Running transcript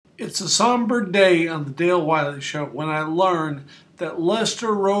It's a somber day on the Dale Wiley Show when I learn that Lester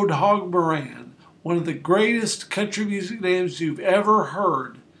Roadhog Moran, one of the greatest country music names you've ever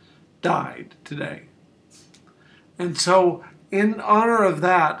heard, died today. And so, in honor of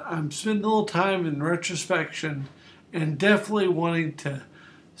that, I'm spending a little time in retrospection and definitely wanting to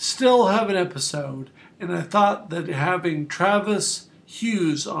still have an episode. And I thought that having Travis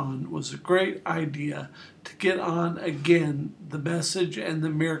Huse on was a great idea to get on again the message and the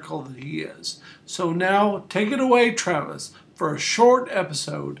miracle that he is. So now take it away, Travis, for a short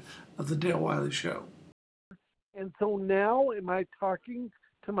episode of the Dale Wiley Show. And so now am I talking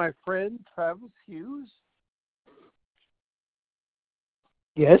to my friend Travis Huse?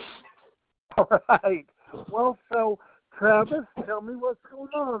 Yes. All right. Well, so Travis, tell me what's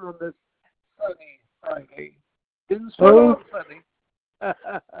going on this sunny Friday. Didn't start off sunny.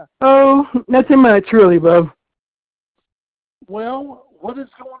 Oh, nothing much really, bub. Well, what is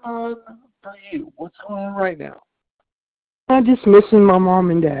going on for you? What's going on right now? I'm just missing my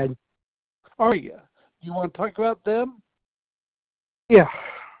mom and dad. Are you? You want to talk about them? Yeah.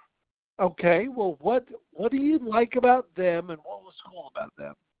 Okay. Well, what do you like about them, and what was cool about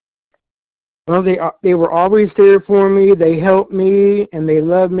them? Well, they were always there for me. They helped me, and they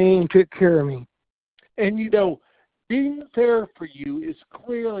loved me and took care of me. And being there for you is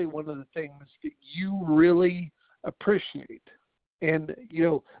clearly one of the things that you really appreciate. And,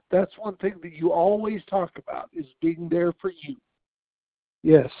 that's one thing that you always talk about is being there for you.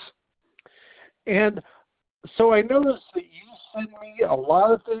 Yes. And so I noticed that you send me a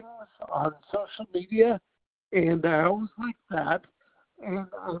lot of things on social media, and I always like that. And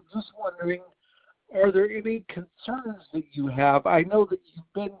I'm just wondering, are there any concerns that you have? I know that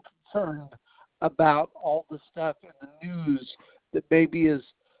you've been concerned about all the stuff in the news that maybe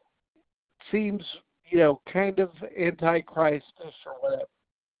seems, kind of anti-Christish or whatever.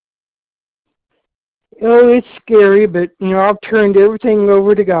 Oh, it's scary, but, I've turned everything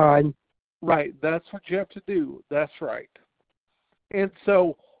over to God. Right, that's what you have to do. That's right. And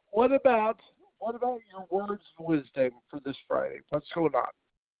so, what about your words of wisdom for this Friday? What's going on?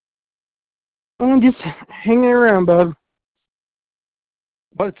 I'm just hanging around, bub.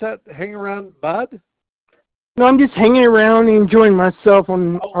 What's that? Hang around, bud? No, I'm just hanging around and enjoying myself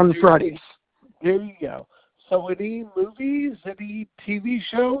on the Fridays. There you go. So any movies, any TV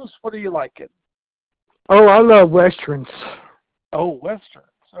shows? What are you liking? Oh, I love Westerns. Oh, Westerns.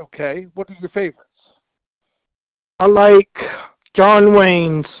 Okay. What are your favorites? I like John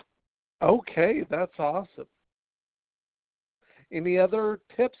Wayne's. Okay, that's awesome. Any other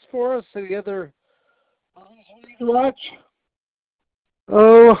tips for us? Any other movies we need to watch?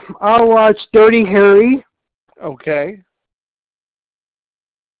 Oh, I'll watch Dirty Harry. Okay.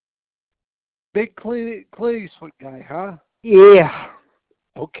 Big Clint Eastwood guy, huh? Yeah.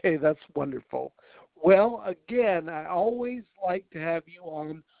 Okay, that's wonderful. Well, again, I always like to have you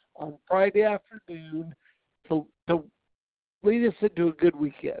on Friday afternoon to lead us into a good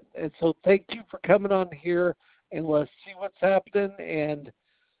weekend. And so thank you for coming on here, and let's see what's happening and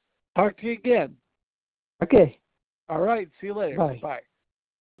talk to you again. Okay. All right. See you later. Bye. Bye.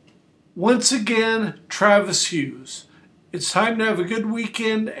 Once again, Travis Huse. It's time to have a good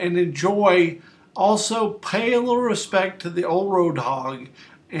weekend and enjoy. Also, pay a little respect to the old road hog,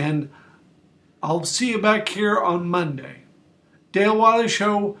 and I'll see you back here on Monday.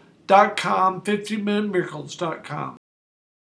 DaleWileyShow.com, 50minutemiracles.com.